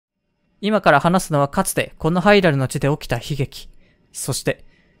今から話すのはかつてこのハイラルの地で起きた悲劇。そして、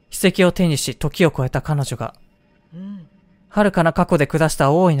秘跡を手にし時を超えた彼女が、遥かな過去で下し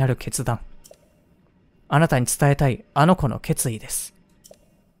た大いなる決断。あなたに伝えたいあの子の決意です。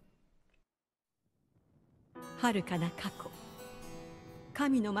遥かな過去。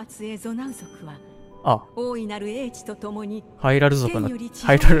神の末裔ゾナウ族は、あ、大いなる英知とともにハイラル族の、ハ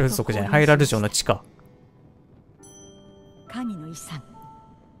イラル族じゃない、ハイラル城の地下。神の遺産、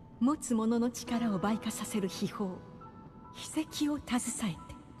持つ者の力を倍化させる秘宝、秘跡を携え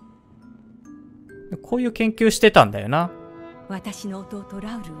て。こういう研究してたんだよな。私の弟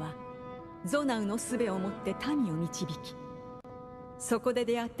ラウルはゾナウの術をもって民を導き、そこで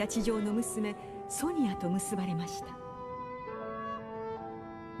出会った地上の娘ソニアと結ばれました。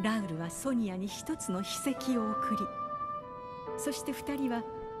ラウルはソニアに一つの秘跡を送り、そして二人は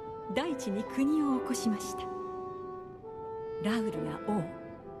大地に国を起こしました。ラウルが王、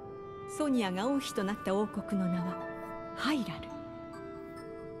ソニアが王妃となった王国の名はハイラル。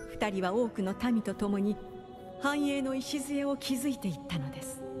二人は多くの民と共に繁栄の礎を築いていったので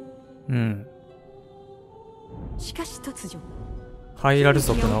す。しかし突如、ハイラル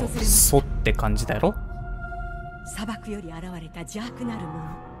族の祖って感じだろ。砂漠より現れた邪悪なる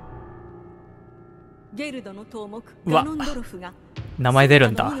者、ゲルドの頭目ガノンドロフが名前出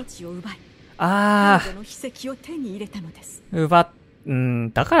るんだ。ああ、の秘跡を手に入れたのです。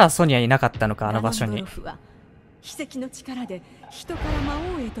だからソニアいなかったのか、あの場所に。秘跡の力で人から魔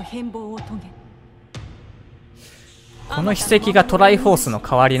王へと変貌を遂げ、この秘跡がトライフォースの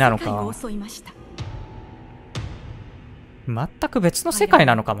代わりなのか。全く別の世界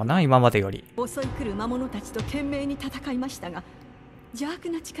なのかもな、今までより。襲い来る魔物たちと懸命に戦いましたが、邪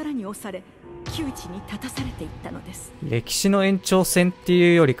悪な力に押され窮地に立たされていったのです。歴史の延長線って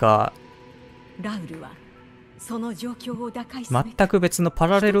いうよりか、ラウルはその状況を打開すべく全く別のパ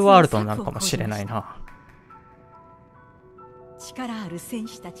ラレルワールドなのかもしれないな。力ある戦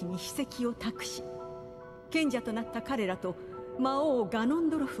士たちに秘跡を託し、賢者となった彼らと魔王ガノ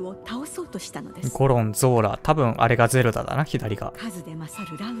ンドロフを倒そうとしたのです。ゴロン、ゾーラ、多分あれがゼルダだな、左が。数で勝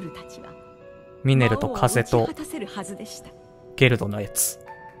るラウルたちはミネルと風とゲルドのやつ。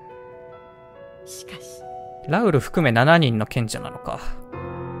しかしラウル含め7人の賢者なのか。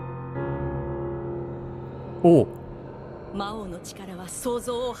おう、魔王の力は想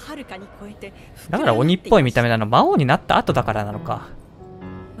像をはるかに超えて、だから鬼っぽい見た目なの魔王になった後だからなのか。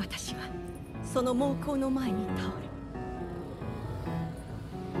私はその猛攻の前に倒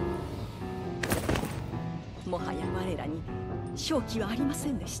れ、もはや我らに勝機はありませ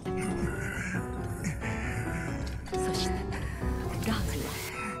んでした。そしてラウルは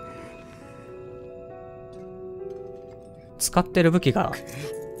使ってる武器が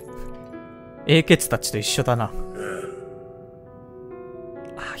英傑たちと一緒だな。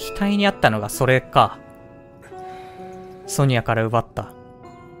あ、額にあったのがそれか。ソニアから奪った。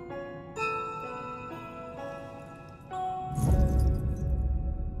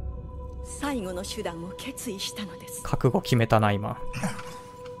最後の手段を決意したのです。覚悟決めたな、今。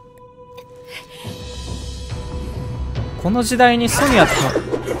この時代にソニアと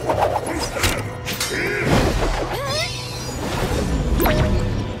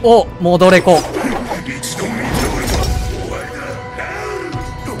お、戻れこ。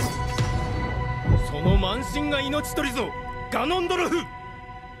その慢心が命取りぞ、ガノンドロフ。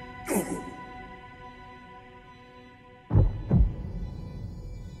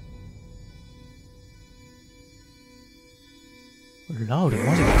ラウル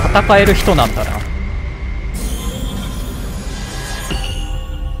マジで戦える人なんだな。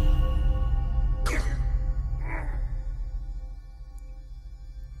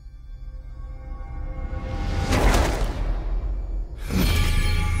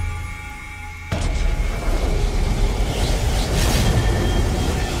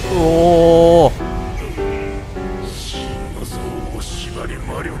おお。心の像を縛り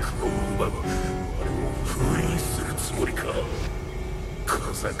魔力を奪う。我を封印するつもりか。小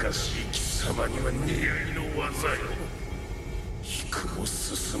賢しい貴様には似合いの技よ。引くも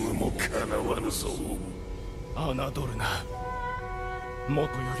進むもかなわぬぞ。侮るな。も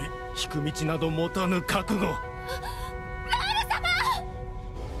とより引く道など持たぬ覚悟。ラウ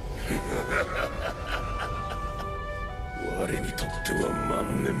ル様我にとっては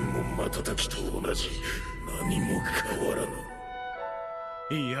万年も瞬きと同じ。何も変わらぬ。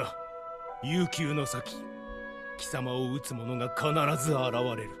いや、悠久の先、貴様を討つ者が必ず現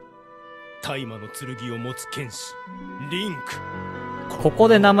れる。大魔の剣を持つ剣士リンク。ここ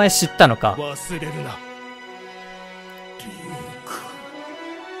で名前知ったのか。忘れるな。リンク、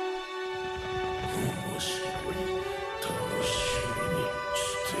面白い。楽しみにし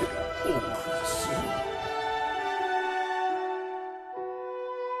ておる。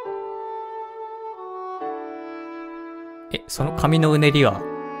その髪のうねりは、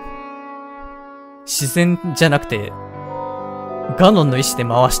自然じゃなくて、ガノンの意志で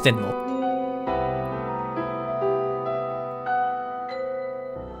回してんの？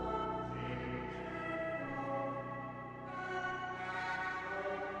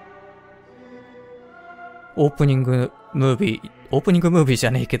オープニングムービーじ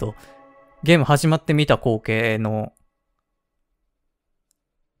ゃねえけど、ゲーム始まって見た光景の、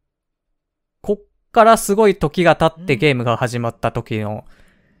こっからすごい時が経ってゲームが始まった時の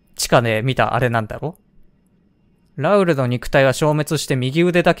地下で見たあれなんだろ？ラウルの肉体は消滅して右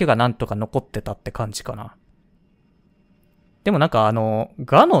腕だけがなんとか残ってたって感じかな。でもなんか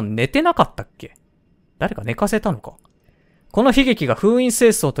ガノン寝てなかったっけ？誰か寝かせたのか？この悲劇が封印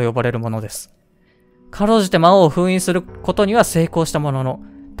聖装と呼ばれるものです。かろうじて魔王を封印することには成功したものの、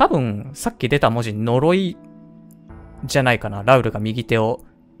多分さっき出た文字呪いじゃないかな。ラウルが右手を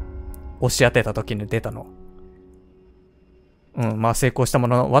押し当てた時に出たの。まあ成功したも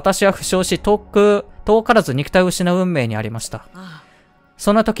のの、私は負傷し遠からず肉体を失う運命にありました。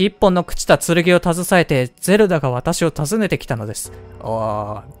そんな時一本の朽ちた剣を携えてゼルダが私を訪ねてきたのです。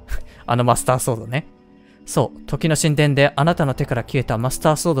マスターソードね。そう、時の神殿であなたの手から消えたマス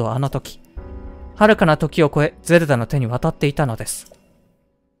ターソードはあの時、遥かな時を超えゼルダの手に渡っていたのです。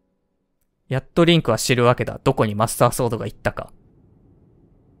やっとリンクは知るわけだ。どこにマスターソードが行ったか。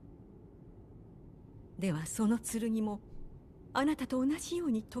ではその剣もあなたと同じよ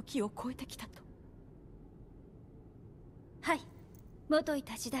うに時を超えてきたと。はい、元い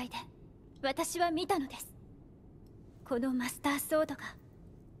た時代で私は見たのです。このマスターソードが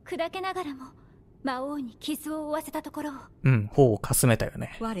砕けながらも魔王に傷を負わせたところを。頬をかすめたよ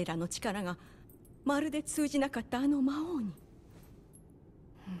ね。我らの力がまるで通じなかったあの魔王に。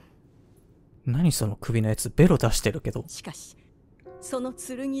何その首のやつ、ベロ出してるけど。しかしその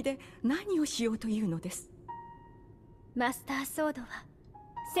剣で何をしようというのです？マスターソードは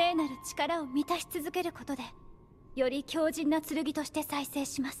聖なる力を満たし続けることでより強靭な剣として再生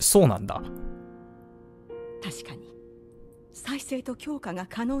します。そうなんだ。確かに再生と強化が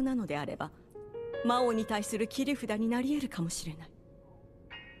可能なのであれば魔王に対する切り札になり得るかもしれない。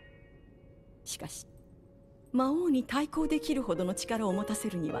しかし魔王に対抗できるほどの力を持たせ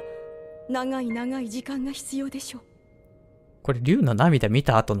るには長い時間が必要でしょう。これ竜の涙見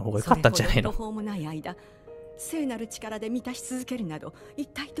た後の方が良かったんじゃないの？それほど途方もない間聖なる力で満たし続けるなど一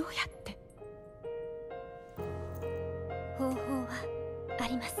体どうやって？方法はあ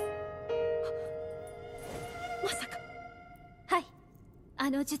ります。まさか。はい、あ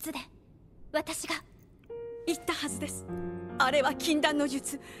の術で私が。言ったはずです。あれは禁断の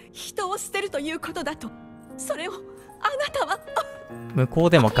術、人を捨てるということだと。それをあなたは。向こう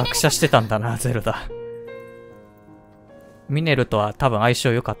でも学者してたんだな、ゼルダ。ミネルとは多分相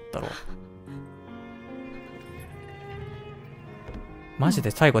性良かったろう。マジ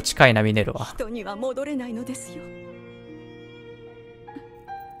で最後近いな、ミネルは。人には戻れないのですよ。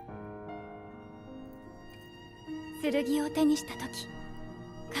剣を手にした時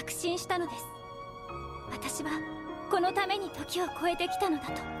確信したのです。私はこのために時を超えてきたのだ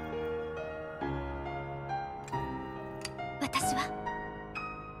と。私は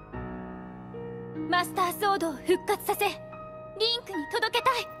マスターソードを復活させリンクに届けた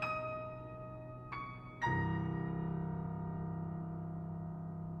い。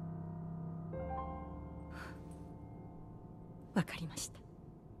わかりました。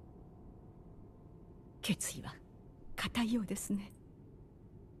決意は固いようですね。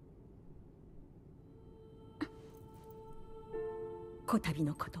こたび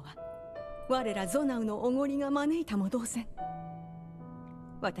のことは我らゾナウのおごりが招いたも同然。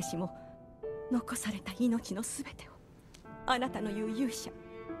私も残された命のすべてをあなたの言う勇者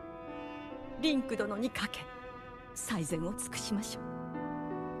リンク殿にかけ最善を尽くしましょ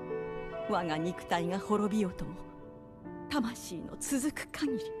う。我が肉体が滅びようとも魂の続く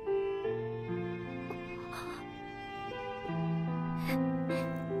限り。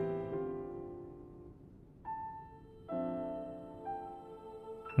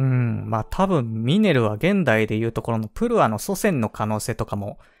まあ多分ミネルは現代でいうところのプルアの祖先の可能性とか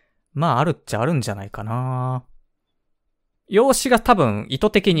も、まああるっちゃあるんじゃないかな。容姿が多分意図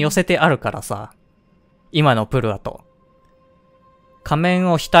的に寄せてあるからさ、今のプルアと。仮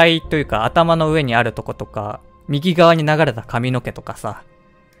面を額というか頭の上にあるとことか、右側に流れた髪の毛とかさ、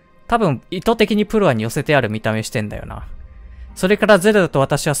多分意図的にプルアに寄せてある見た目してんだよな。それからゼルダと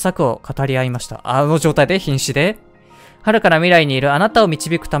私は策を語り合いました。あの状態で瀕死で遥かな未来にいるあなたを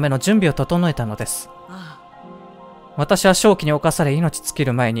導くための準備を整えたのです。私は正気に侵され命尽き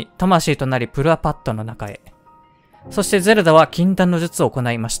る前に魂となりプルアパッドの中へ。そしてゼルダは禁断の術を行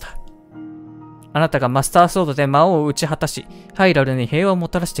いました。あなたがマスターソードで魔王を打ち果たし、ハイラルに平和をも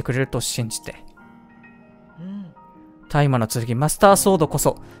たらしてくれると信じて。大魔の剣マスターソードこ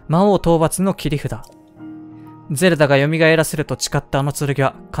そ魔王討伐の切り札。ゼルダが蘇らせると誓ったあの剣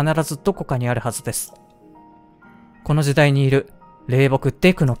は必ずどこかにあるはずです。この時代にいる霊木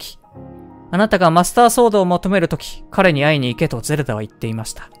デクの木。あなたがマスターソードを求めるとき、彼に会いに行けとゼルダは言っていま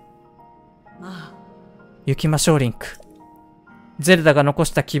した。行きましょうリンク。ゼルダが残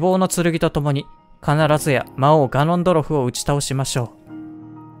した希望の剣とともに、必ずや魔王ガノンドロフを打ち倒しましょう。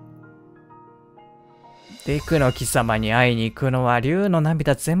デクの貴様に会いに行くのは竜の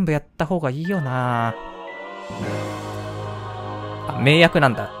涙全部やった方がいいよな。盟約な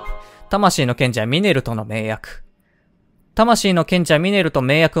んだ。魂の賢者ミネルとの盟約。魂の賢者ミネルと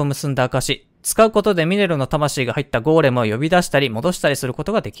盟約を結んだ証。使うことでミネルの魂が入ったゴーレムを呼び出したり戻したりするこ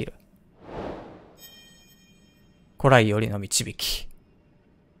とができる。古来よりの導き。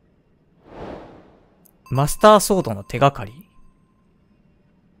マスターソードの手がかり。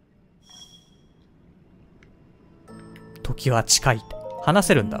時は近い。話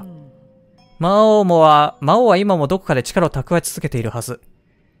せるんだ。魔王は今もどこかで力を蓄え続けているはず。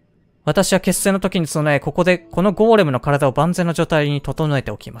私は決戦の時に備え、このゴーレムの体を万全の状態に整え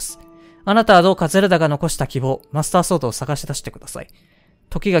ておきます。あなたはどうかゼルダが残した希望、マスターソードを探し出してください。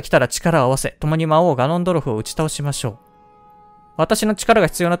時が来たら力を合わせ、共に魔王ガノンドルフを打ち倒しましょう。私の力が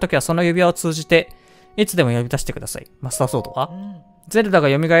必要な時はその指輪を通じて、いつでも呼び出してください。マスターソードは、ゼルダが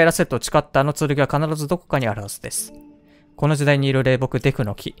蘇らせると誓ったあの剣は必ずどこかにあるはずです。この時代にいる霊木デク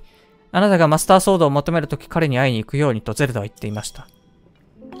の木。あなたがマスターソードを求めるとき彼に会いに行くようにとゼルダは言っていました。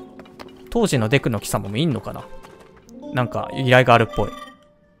当時のデクの木様もいんのかな？なんか依頼があるっぽい。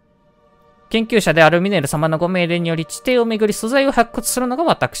研究者であるミネル様のご命令により地底をめぐり素材を発掘するのが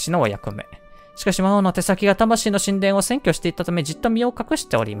私のお役目。しかし魔王の手先が魂の神殿を占拠していたためじっと身を隠し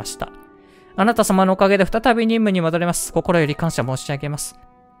ておりました。あなた様のおかげで再び任務に戻れます。心より感謝申し上げます。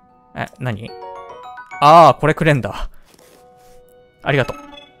何？これくれんだ。ありがとう。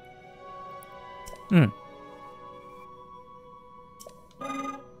うん。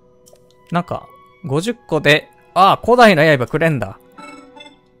なんか、50個で、古代の刃くれんだ。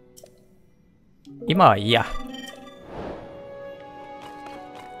今はいいや。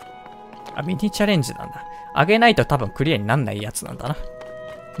ミニチャレンジなんだ。あげないと多分クリアになんないやつなんだな。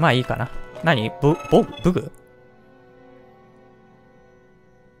まあいいかな。何？ブグ？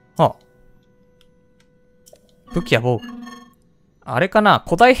武器や防具。あれかな？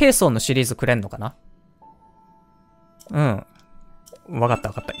古代兵装のシリーズくれんのかな？うん。わかっ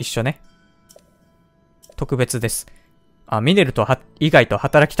た。一緒ね。特別です。ミネルと以外と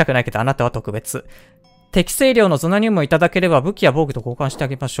働きたくないけどあなたは特別。適正量のゾナニウムをいただければ武器や防具と交換してあ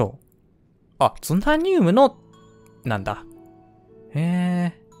げましょう。ゾナニウムの、なんだ。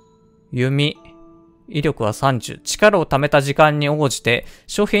弓。威力は30。力を貯めた時間に応じて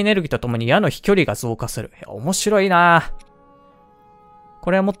消費エネルギーとともに矢の飛距離が増加する。面白いなぁ。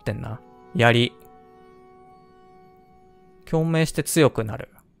これは持ってんな。槍。共鳴して強くなる。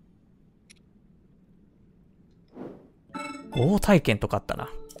豪体験とかあったな。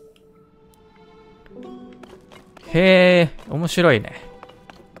面白いね。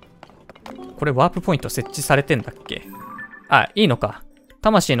これワープポイント設置されてんだっけ？いいのか。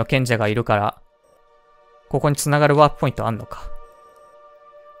魂の賢者がいるから、ここに繋がるワープポイントあんのか。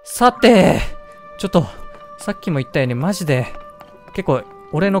さて、ちょっと、さっきも言ったようにマジで、結構、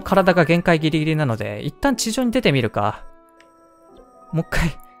俺の体が限界ギリギリなので、一旦地上に出てみるか。もう一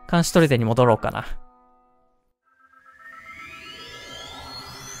回、監視砦に戻ろうかな。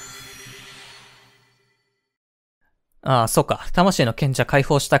そうか。魂の賢者解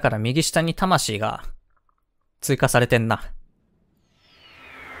放したから右下に魂が追加されてんな。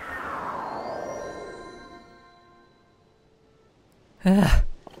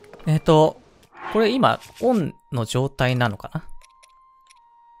これ今、オンの状態なのかな？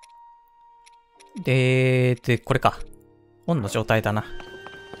これか。オンの状態だな。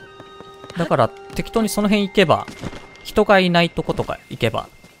だから、適当にその辺行けば、人がいないとことか行けば、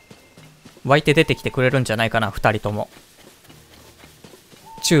湧いて出てきてくれるんじゃないかな、二人とも。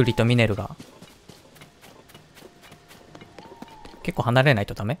チューリとミネルが。結構離れない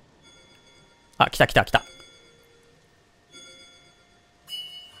とダメ？来た。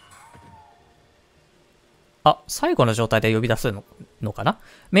最後の状態で呼び出せるのかな？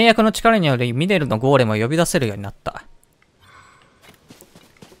盟約の力によりミネルのゴーレムを呼び出せるようになった。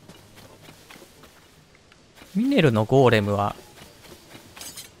ミネルのゴーレムは、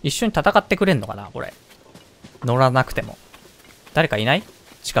一緒に戦ってくれんのかなこれ。乗らなくても。誰かいない？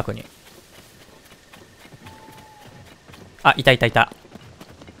近くに。いた。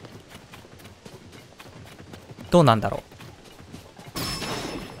どうなんだろう。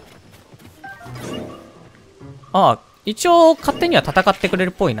ああ、一応勝手には戦ってくれ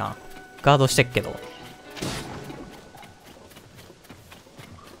るっぽいな。ガードしてっけど。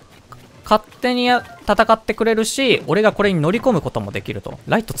勝手に戦ってくれるし、俺がこれに乗り込むこともできると。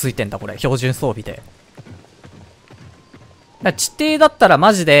ライトついてんだこれ、標準装備で。地底だったら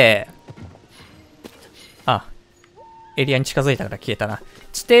マジで、あ、エリアに近づいたから消えたな。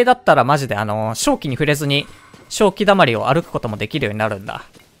地底だったらマジで正気に触れずに、正気だまりを歩くこともできるようになるんだ。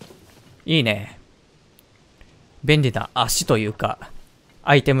いいね。便利な足というか、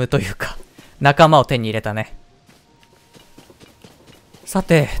アイテムというか、仲間を手に入れたね。さ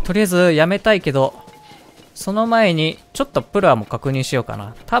て、とりあえずやめたいけど、その前に、ちょっとプラも確認しようか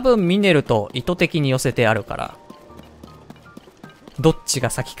な。多分ミネルと意図的に寄せてあるから。どっちが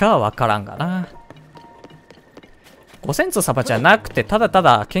先かはわからんがな。ご先祖様じゃなくて、ただた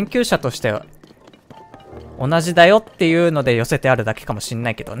だ研究者として同じだよっていうので寄せてあるだけかもしん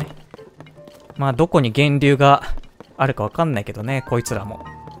ないけどね。まあどこに源流があるかわかんないけどね、こいつらも。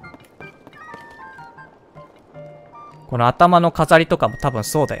この頭の飾りとかも多分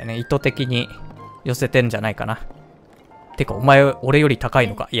そうだよね。意図的に寄せてんじゃないかな。てかお前俺より高い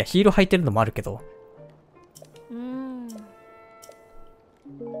のか。いやヒール履いてるのもあるけど。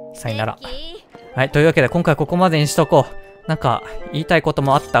さよなら。はい、というわけで今回ここまでにしとこう。なんか言いたいこと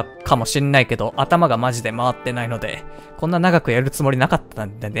もあったかもしんないけど、頭がマジで回ってないので、こんな長くやるつもりなかった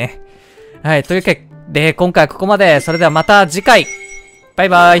んでね。はい、というわけで今回ここまで。それではまた次回。バイ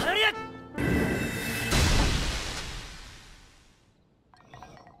バイ。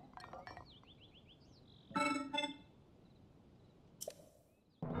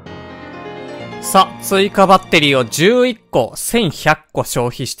さあ、追加バッテリーを11個、1100個消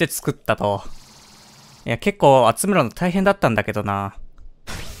費して作ったと。いや、結構集めるの大変だったんだけどな。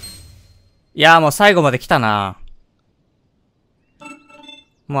いや、もう最後まで来たな。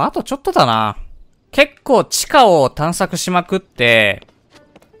もうあとちょっとだな。結構地下を探索しまくって、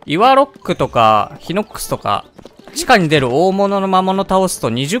岩ロックとか、ヒノックスとか、地下に出る大物の魔物倒すと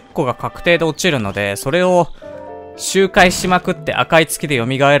20個が確定で落ちるので、それを、周回しまくって赤い月で蘇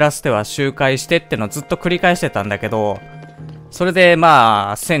らせては周回してってのをずっと繰り返してたんだけど、それで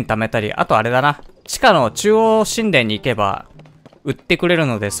まあ、1000貯めたり、あとあれだな。地下の中央神殿に行けば、売ってくれる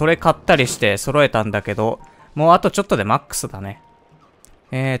ので、それ買ったりして揃えたんだけど、もうあとちょっとでマックスだね。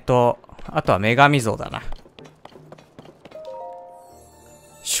あとは女神像だな。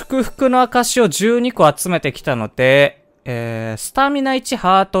祝福の証を12個集めてきたので、スタミナ1、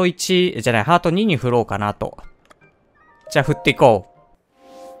ハート1、じゃない、ハート2に振ろうかなと。じゃあ振っていこ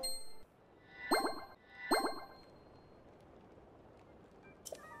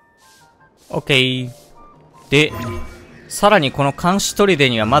う。OK。で、さらにこの監視砦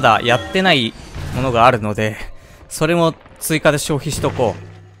にはまだやってないものがあるので、それも追加で消費しとこ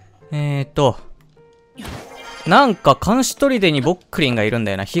う。なんか監視砦にボックリンがいるん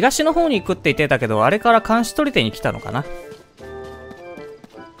だよな。東の方に行くって言ってたけど、あれから監視砦に来たのかな。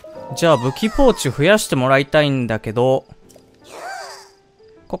じゃあ武器ポーチ増やしてもらいたいんだけど、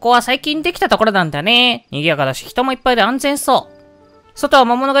ここは最近できたところなんだね。賑やかだし、人もいっぱいで安全そう。外は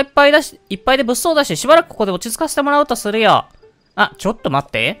魔物がいっぱいで物騒だし、しばらくここで落ち着かせてもらうとするよ。あ、ちょっと待っ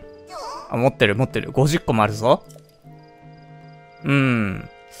て。あ、持ってる。50個もあるぞ。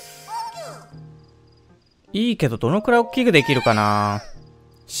いいけど、どのくらい大きくできるかな。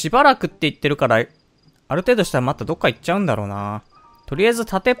しばらくって言ってるから、ある程度したらまたどっか行っちゃうんだろうな。とりあえず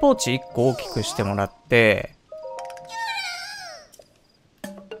縦ポーチ1個大きくしてもらって、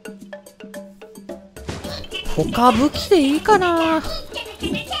他武器でいいかな。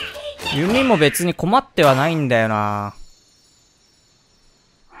弓も別に困ってはないんだよな。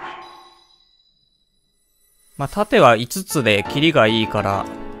まあ、盾は5つでキリがいいから。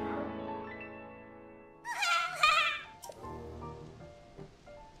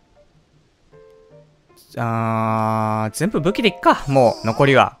全部武器でいっか。もう、残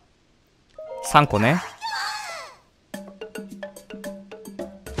りは。3個ね。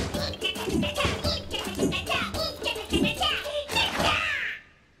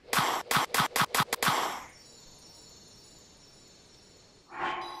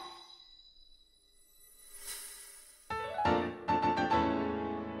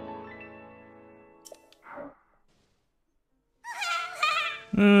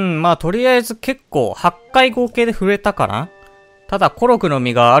まあとりあえず結構8回合計で触れたかな。ただコロクの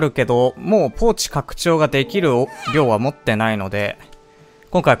実があるけど、もうポーチ拡張ができる量は持ってないので、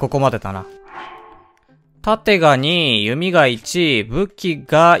今回ここまでだな。盾が2、弓が1、武器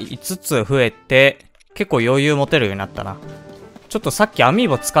が5つ増えて、結構余裕持てるようになったな。ちょっとさっきアミー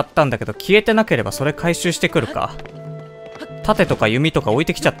ボ使ったんだけど、消えてなければそれ回収してくるか。盾とか弓とか置い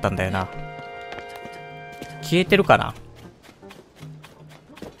てきちゃったんだよな。消えてるかな。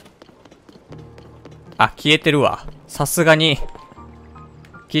あ、消えてるわ。さすがに。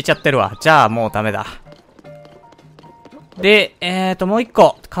消えちゃってるわ。じゃあもうダメだ。で、もう一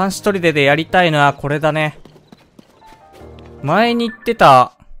個。監視砦でやりたいのはこれだね。前に言って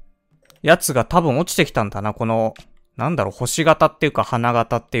たやつが多分落ちてきたんだな。この、なんだろう、星型っていうか花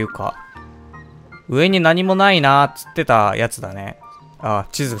型っていうか。上に何もないなーっつってたやつだね。あ、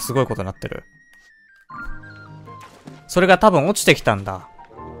地図すごいことになってる。それが多分落ちてきたんだ。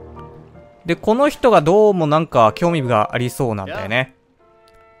で、この人がどうもなんか興味がありそうなんだよね。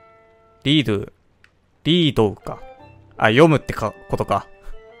リードか。あ、読むってことか。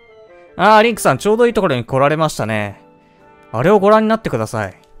あー、リンクさんちょうどいいところに来られましたね。あれをご覧になってくださ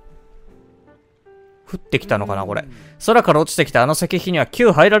い。降ってきたのかなこれ。空から落ちてきたあの石碑には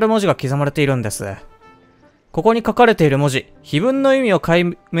旧ハイラル文字が刻まれているんです。ここに書かれている文字、碑文の意味を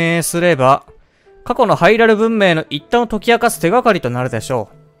解明すれば、過去のハイラル文明の一端を解き明かす手がかりとなるでしょ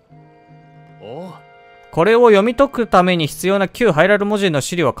う。これを読み解くために必要な旧ハイラル文字の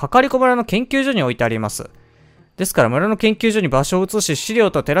資料はかかりこ村の研究所に置いてあります。ですから村の研究所に場所を移し資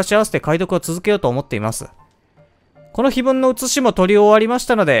料と照らし合わせて解読を続けようと思っています。この碑文の写しも取り終わりまし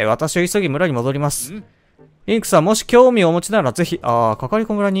たので、私は急ぎ村に戻ります。リンクさんもし興味をお持ちならぜひ、かかり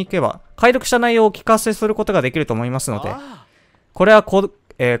こ村に行けば、解読した内容をお聞かせすることができると思いますので、これは考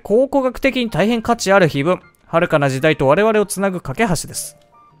古学的に大変価値ある碑文、遥かな時代と我々をつなぐ架け橋です。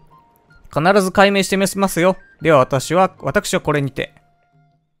必ず解明してみますよ。では私はこれにて。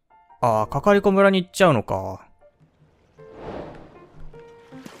かかりこ村に行っちゃうのか。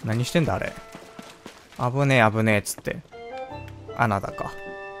何してんだあれ。危ねえ危ねえっつって。穴だか。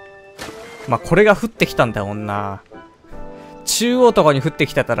まあ、これが降ってきたんだもんな。中央とかに降って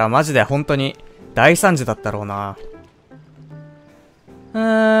きてたらマジで本当に大惨事だったろうな。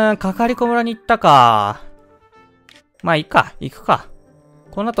かかりこ村に行ったか。まあいいか、行くか。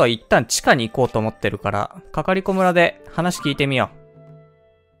この後は一旦地下に行こうと思ってるから、かかりこ村で話聞いてみよう。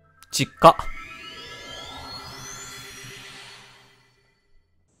実家。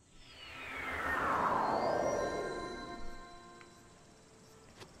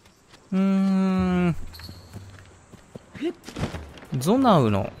ゾナウ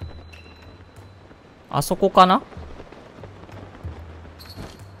の、あそこかな？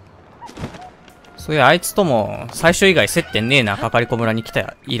そういや、あいつとも最初以外接点ねえな、かかりこ村に来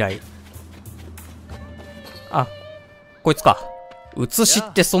た以来。あ、こいつか。写し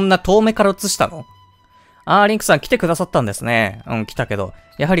ってそんな遠目から写したの？リンクさん来てくださったんですね。来たけど。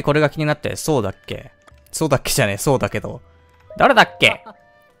やはりこれが気になって、そうだっけじゃねえ、そうだけど。誰だっけ？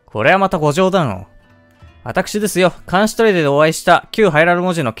これはまたご冗談を。私ですよ。監視砦でお会いした旧ハイラル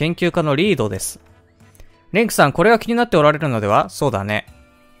文字の研究家のリードです。リンクさん、これが気になっておられるのでは？そうだね。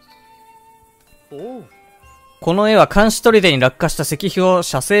この絵は監視砦に落下した石碑を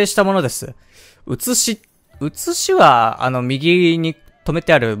写生したものです。写しは、右に止め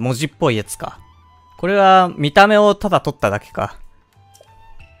てある文字っぽいやつか。これは、見た目をただ撮っただけか。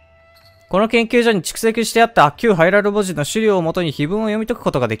この研究所に蓄積してあった旧ハイラル文字の資料をもとに碑文を読み解く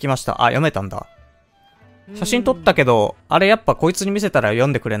ことができました。読めたんだ。写真撮ったけど、あれやっぱこいつに見せたら読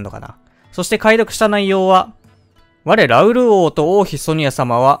んでくれんのかな。そして解読した内容は、我ラウル王と王妃ソニア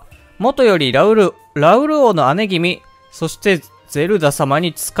様は、元よりラウル王の姉君、そしてゼルダ様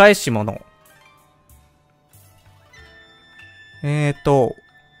に仕えし者。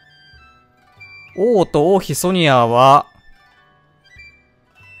王と王妃ソニアは、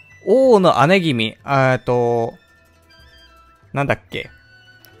王の姉君、なんだっけ。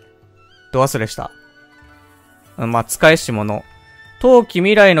ど忘れした。仕えし者。冬季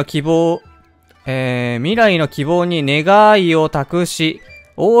未来の希望、未来の希望に願いを託し、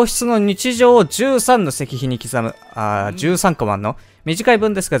王室の日常を13の石碑に刻む。13個もあんの？短い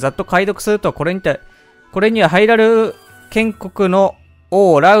文ですが、ざっと解読すると、これにはハイラル建国の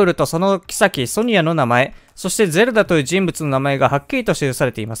王ラウルとその妃ソニアの名前、そしてゼルダという人物の名前がはっきりと記さ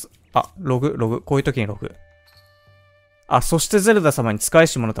れています。ログ。こういう時にログ。そしてゼルダ様に仕え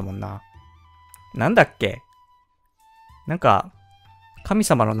し者だもんな。なんだっけ？なんか、神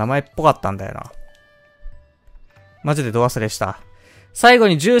様の名前っぽかったんだよな。マジでど忘れした。最後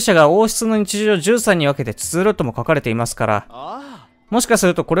に従者が王室の日常を13に分けて綴るとも書かれていますから、もしかす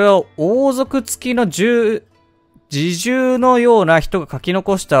るとこれは王族付きの自重のような人が書き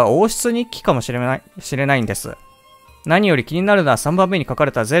残した王室日記かもしれないんです。何より気になるのは3番目に書か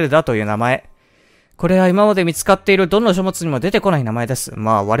れたゼルダという名前。これは今まで見つかっているどの書物にも出てこない名前です。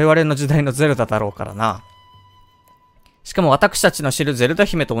我々の時代のゼルダだろうからな。しかも私たちの知るゼルダ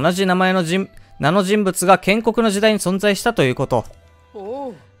姫と同じ名の人物が建国の時代に存在したということ。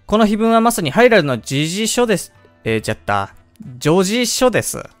この碑文はまさにハイラルの叙事書です。叙事書で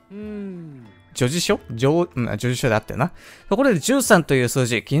す。叙事書叙事書であってな。ところで13という数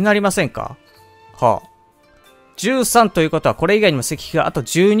字気になりませんか？はあ。13ということはこれ以外にも石碑があと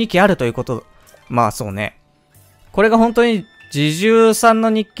12基あるということ。まあそうね。これが本当に侍従さんの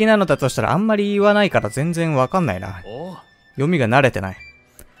日記なのだとしたらあんまり言わないから全然わかんないな。読みが慣れてない。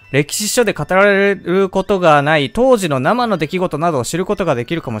歴史書で語られることがない当時の生の出来事などを知ることがで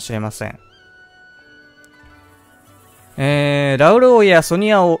きるかもしれません。ラウル王やソ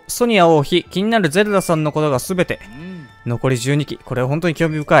ニア王妃、気になるゼルダさんのことがすべて。残り12機。これは本当に興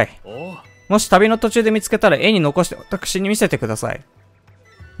味深い。もし旅の途中で見つけたら絵に残して私に見せてください。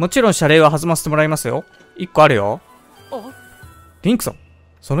もちろん謝礼は弾ませてもらいますよ。1個あるよ。リンクさん、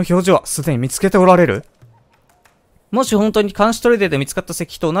その表情はすでに見つけておられる？もし本当に監視トレデで見つかった石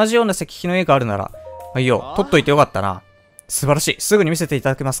碑と同じような石碑の絵があるなら、いいよ、取っといてよかったな。素晴らしい。すぐに見せていた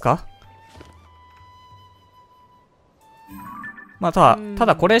だけますか？まあ、た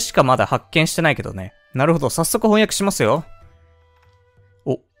だこれしかまだ発見してないけどね。なるほど、早速翻訳しますよ。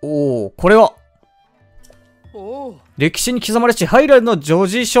これは歴史に刻まれしハイラルの叙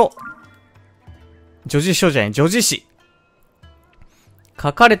事書。叙事書じゃない、叙事詩。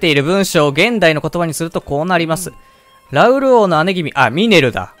書かれている文章を現代の言葉にするとこうなります。ラウル王の姉君、ミネ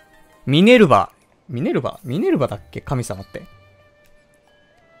ルだ。ミネルバだっけ？神様って。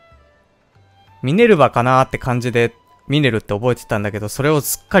ミネルバかなーって感じで、ミネルって覚えてたんだけど、それを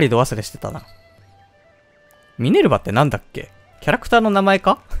すっかり度忘れしてたな。ミネルバってなんだっけ？キャラクターの名前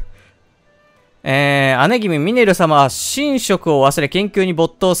か？姉君ミネル様は寝食を忘れ研究に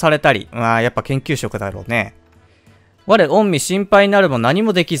没頭されたり。やっぱ研究職だろうね。我御身心配なるも何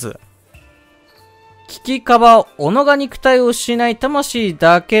もできず。危機かば己が肉体を失い魂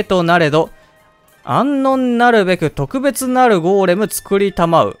だけとなれど、安穏なるべく特別なるゴーレム作りた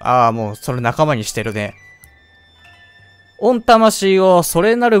まう。もうそれ仲間にしてるね。御魂をそ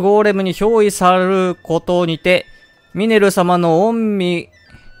れなるゴーレムに憑依されることにて、ミネル様の御身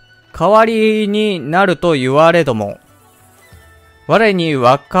代わりになると言われども、我に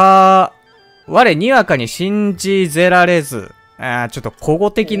わかに信じぜられず、ちょっと古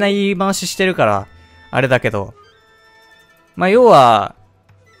語的な言い回ししてるから、あれだけど。要は、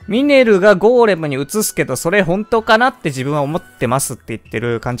ミネルがゴーレムに移すけど、それ本当かなって自分は思ってますって言って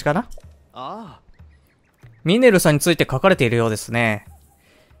る感じかな？ミネルさんについて書かれているようですね。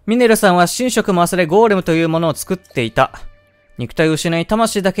ミネルさんは寝食も忘れゴーレムというものを作っていた。肉体を失い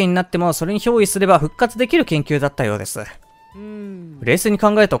魂だけになってもそれに憑依すれば復活できる研究だったようです。冷静に考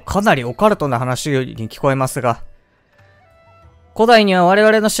えるとかなりオカルトな話に聞こえますが、古代には我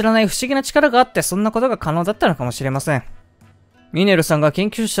々の知らない不思議な力があってそんなことが可能だったのかもしれません。ミネルさんが研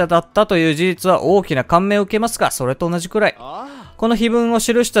究者だったという事実は大きな感銘を受けますが、それと同じくらい。この碑文を記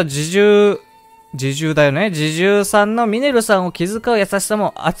した侍従だよね。侍従さんのミネルさんを気遣う優しさ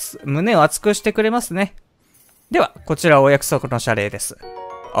も胸を熱くしてくれますね。では、こちらお約束の謝礼です。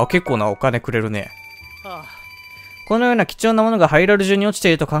結構なお金くれるね。このような貴重なものがハイラル中に落ちて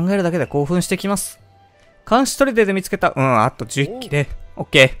いると考えるだけで興奮してきます。監視取り手で見つけた。あと10機で。オッ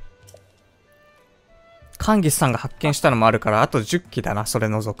ケー。カンギスさんが発見したのもあるから、あと10機だな、それ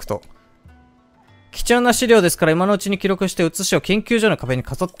除くと。貴重な資料ですから今のうちに記録して写しを研究所の壁に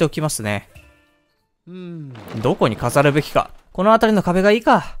飾っておきますね。どこに飾るべきか。この辺りの壁がいい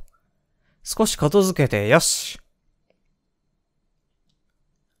か。少し片付けて、よし。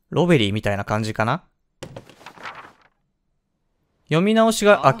ロベリーみたいな感じかな。読み直し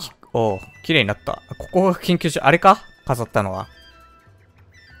が、綺麗になった。ここが研究所、あれか？飾ったのは。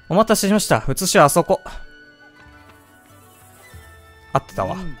お待たせしました。写しはあそこ。合ってた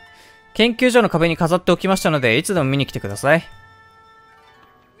わ。研究所の壁に飾っておきましたので、いつでも見に来てください。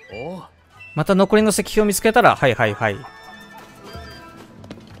また残りの石碑を見つけたら、はい。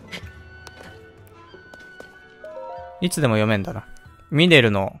いつでも読めんだな。ミネ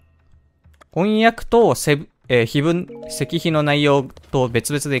ルの翻訳と碑文、石碑の内容と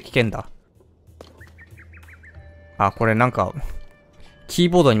別々で聞けんだ。これなんか、キー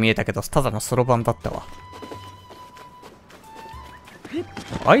ボードに見えたけど、ただのそろばんだったわ。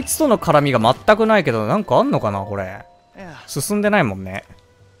あいつとの絡みが全くないけど、なんかあんのかなこれ。進んでないもんね。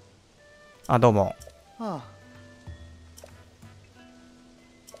どうも。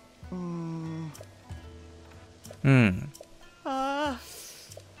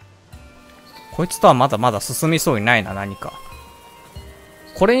こいつとはまだまだ進みそうにないな、何か。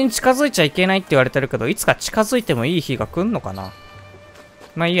これに近づいちゃいけないって言われてるけど、いつか近づいてもいい日が来んのかな。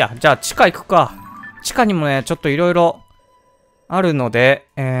いいや。じゃあ地下行くか。地下にもね、ちょっといろいろあるので、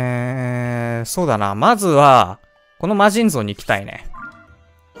そうだな。まずは、この魔神像に行きたいね。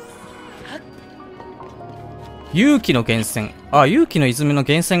勇気の源泉。あ、勇気の泉の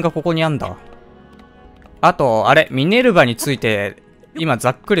源泉がここにあんだ。あと、あれ、ミネルヴァについて、今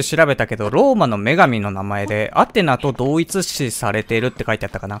ざっくり調べたけど、ローマの女神の名前で、アテナと同一視されているって書いてあ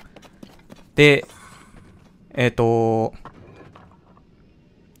ったかな。で、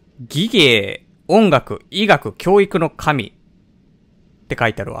技芸、音楽、医学、教育の神って書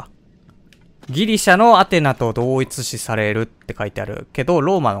いてあるわ。ギリシャのアテナと同一視されるって書いてあるけど、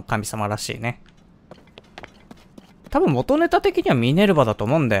ローマの神様らしいね。多分元ネタ的にはミネルヴァだと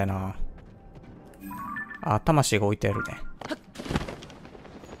思うんだよな。あ、魂が置いてあるね。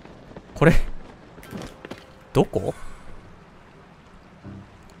これ、どこ？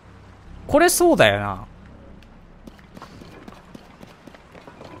これそうだよな。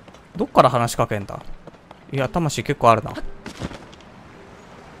どっから話しかけんだ？いや、魂結構あるな。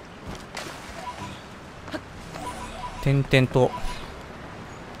点々と。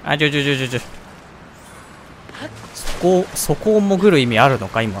あ、そこを潜る意味あるの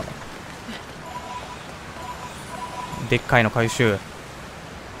か、今の。でっかいの回収。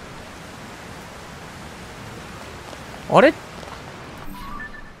あれ？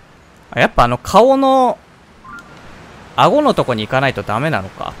あ、やっぱ顔の、顎のとこに行かないとダメなの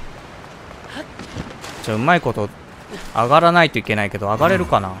か。じゃあ、うまいこと、上がらないといけないけど、上がれる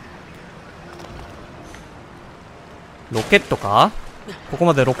かな。ロケットか？ここ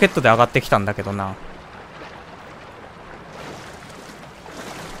までロケットで上がってきたんだけどな。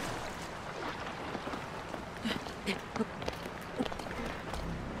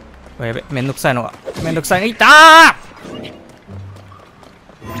やべ、めんどくさいのが。いたー！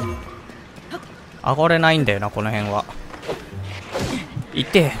上がれないんだよな、この辺は。い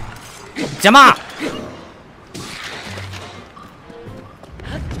て邪魔！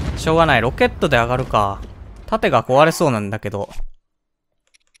しょうがない。ロケットで上がるか。盾が壊れそうなんだけど。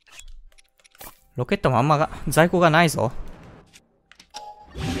ロケットもあんま在庫がないぞ。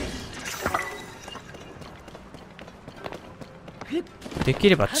でき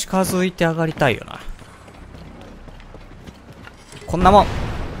れば近づいて上がりたいよな。こんなもん。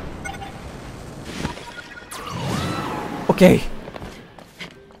オッケー。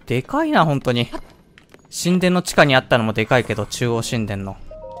でかいな、本当に。神殿の地下にあったのもでかいけど、中央神殿の。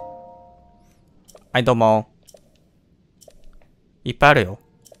はい、どうも。いっぱいあるよ。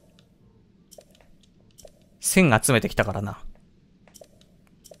線集めてきたからな。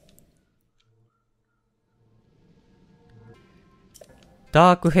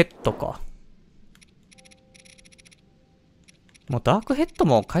ダークヘッドか。もうダークヘッド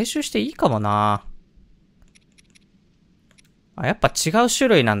も回収していいかもな。あ、やっぱ違う種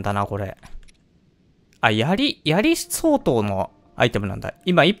類なんだな、これ。あ、槍相当のアイテムなんだ。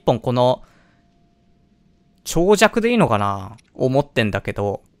今一本この、長尺でいいのかな思ってんだけ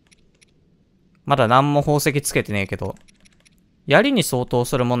ど。まだ何も宝石つけてねえけど。槍に相当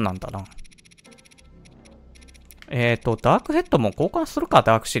するもんなんだな。ダークヘッドも交換するか、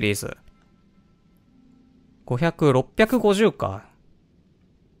ダークシリーズ。500、650か。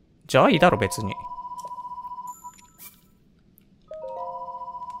じゃあいいだろ、別に。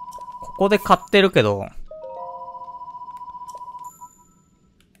ここで買ってるけど、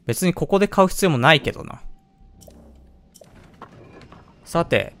別にここで買う必要もないけどな。さ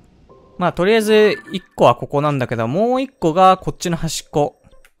て。まあ、とりあえず、1個はここなんだけど、もう1個がこっちの端っこ。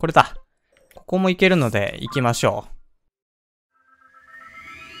これだ。ここも行けるので、行きましょう。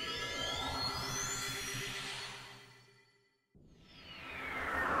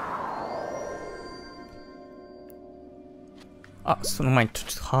あ、その前にちょ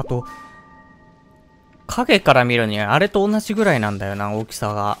っとハート。影から見るにあれと同じぐらいなんだよな、大き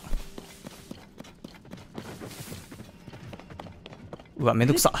さが。うわ、めん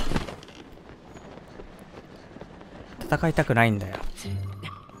どくさ。戦いたくないんだよ。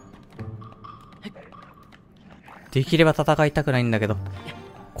できれば戦いたくないんだけど。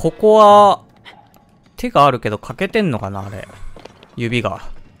ここは、手があるけど欠けてんのかな、あれ。指が。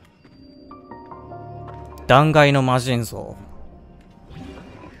断崖の魔神像。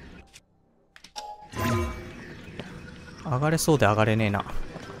上がれそうで上がれねえな。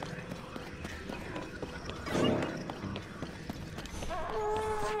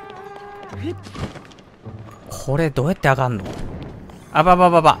これどうやって上がんの？あばば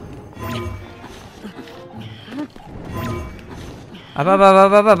ばば。あばばば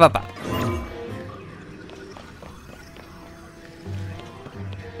ばばばば。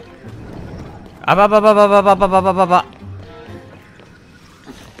あばばばばばばばばばばば。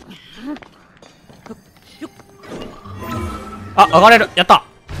あ、上がれる。やった。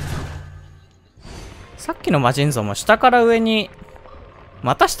さっきの魔人像も下から上に、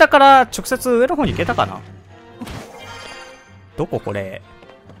また下から直接上の方に行けたかな。どここれ。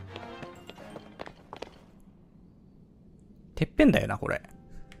てっぺんだよな、これ。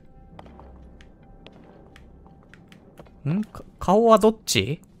顔はどっ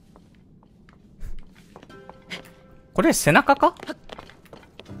ち？これ背中か？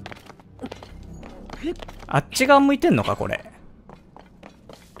あっち側向いてんのか、これ。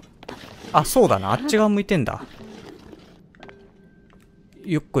あ、そうだな。あっち側向いてんだ。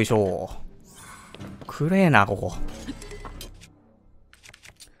よっこいしょ。くれえな、ここ。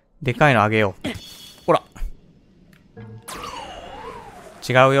でかいのあげよう。ほら。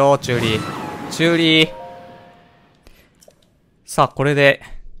違うよ、チューリー。チューリー。さあ、これで、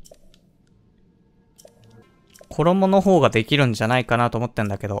衣の方ができるんじゃないかなと思ってん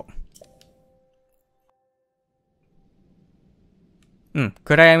だけど。うん、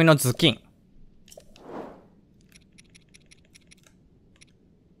暗闇の頭巾。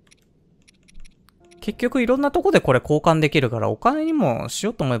結局いろんなとこでこれ交換できるからお金にもし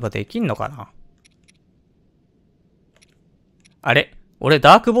ようと思えばできんのかな。あれ？俺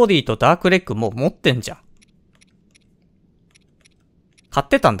ダークボディとダークレッグもう持ってんじゃん。買っ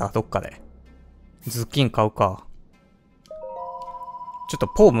てたんだ、どっかで。頭巾買うか。ちょっと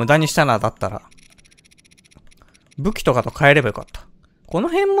ポー無駄にしたな、だったら。武器とかと変えればよかった。この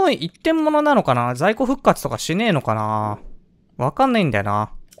辺も一点物なのかな？在庫復活とかしねえのかな？わかんないんだよ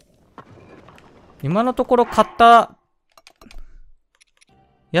な。今のところ買った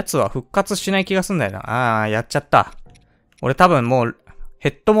やつは復活しない気がすんだよな。やっちゃった。俺多分もうヘ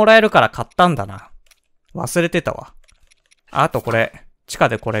ッドもらえるから買ったんだな。忘れてたわ。あとこれ、地下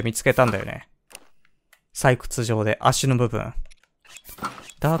でこれ見つけたんだよね。採掘場で足の部分。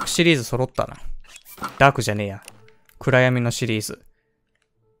ダークシリーズ揃ったな。ダークじゃねえや。暗闇のシリーズ。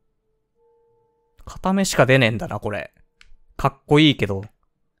片目しか出ねえんだな、これ。かっこいいけど。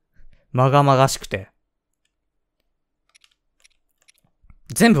まがまがしくて。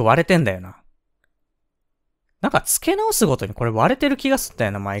全部割れてんだよな。なんか付け直すごとにこれ割れてる気がすんだ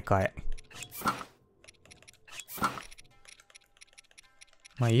よな、毎回。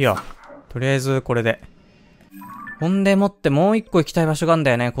まあいいや。とりあえずこれで。ほんでもってもう一個行きたい場所があるん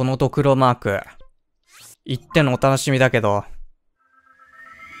だよね、このドクロマーク。行ってのお楽しみだけど。